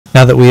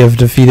Now that we have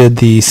defeated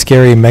the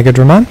scary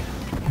MetalGreymon,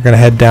 we're going to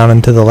head down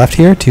and to the left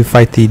here to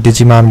fight the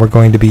Digimon we're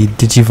going to be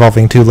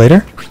digivolving to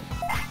later,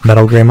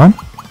 MetalGreymon.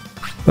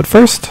 But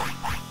first,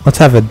 let's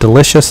have a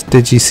delicious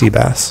Digi Sea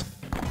Bass.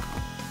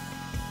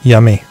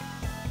 Yummy.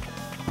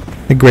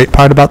 The great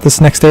part about this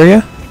next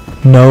area?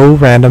 No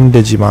random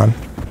Digimon.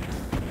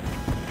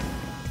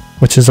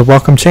 Which is a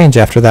welcome change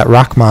after that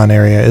Rockmon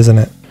area, isn't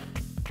it?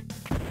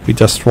 We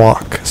just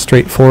walk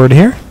straight forward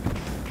here.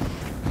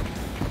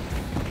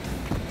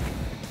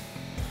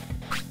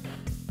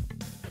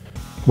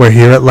 We're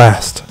here at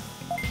last.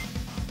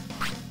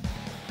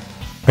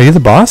 Are you the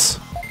boss?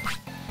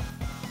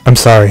 I'm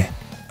sorry.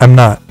 I'm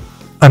not.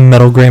 I'm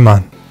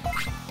MetalGreymon.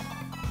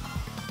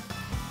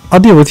 I'll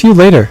deal with you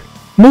later.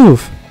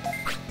 Move!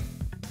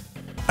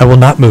 I will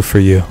not move for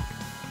you.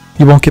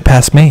 You won't get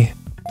past me.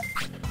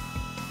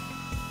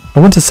 I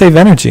want to save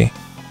energy.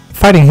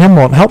 Fighting him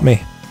won't help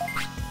me.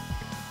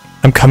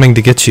 I'm coming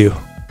to get you.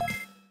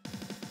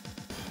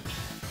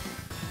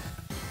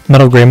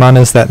 MetalGreymon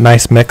is that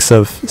nice mix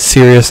of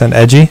serious and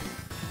edgy.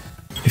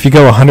 If you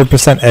go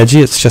 100%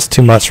 edgy, it's just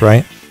too much,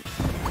 right?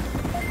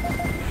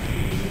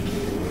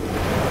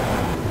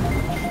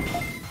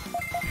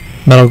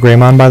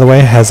 MetalGreymon, by the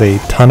way, has a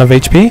ton of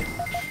HP.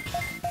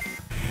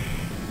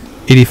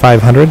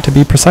 8,500 to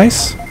be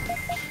precise.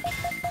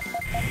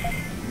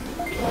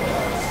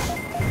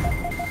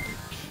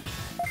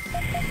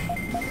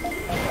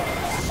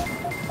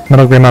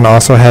 MetalGreymon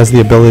also has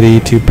the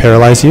ability to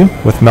paralyze you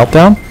with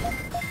Meltdown.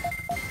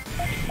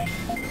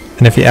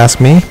 And if you ask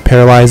me,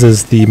 Paralyze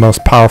is the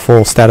most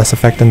powerful status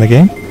effect in the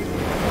game.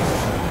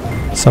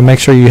 So make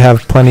sure you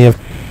have plenty of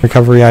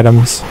recovery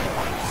items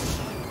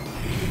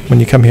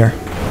when you come here.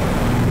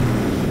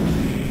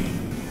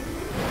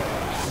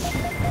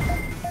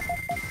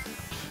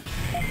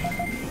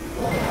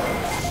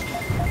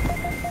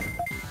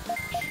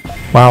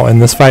 Wow, in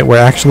this fight we're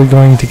actually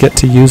going to get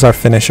to use our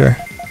finisher.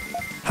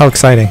 How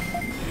exciting.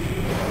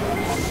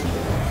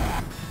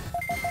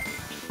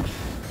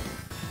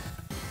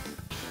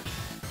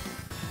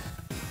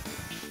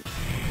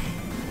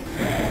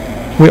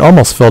 We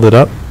almost filled it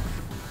up,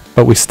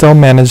 but we still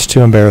managed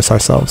to embarrass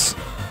ourselves.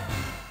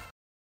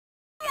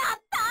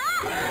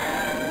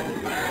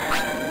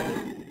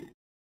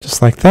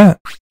 Just like that.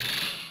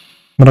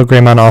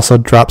 MetalGreymon also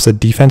drops a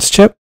defense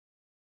chip.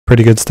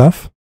 Pretty good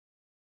stuff.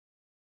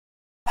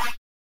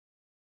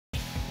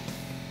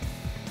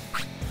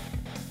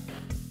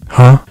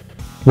 Huh?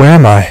 Where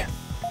am I?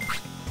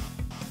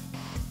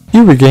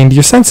 You regained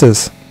your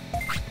senses.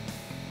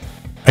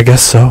 I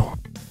guess so.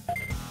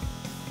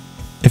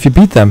 If you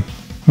beat them,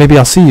 maybe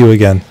I'll see you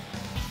again.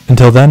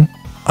 Until then,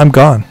 I'm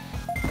gone.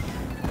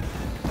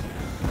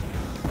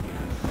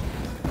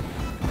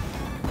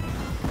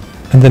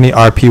 And then the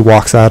RP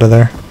walks out of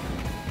there.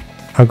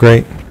 How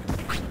great.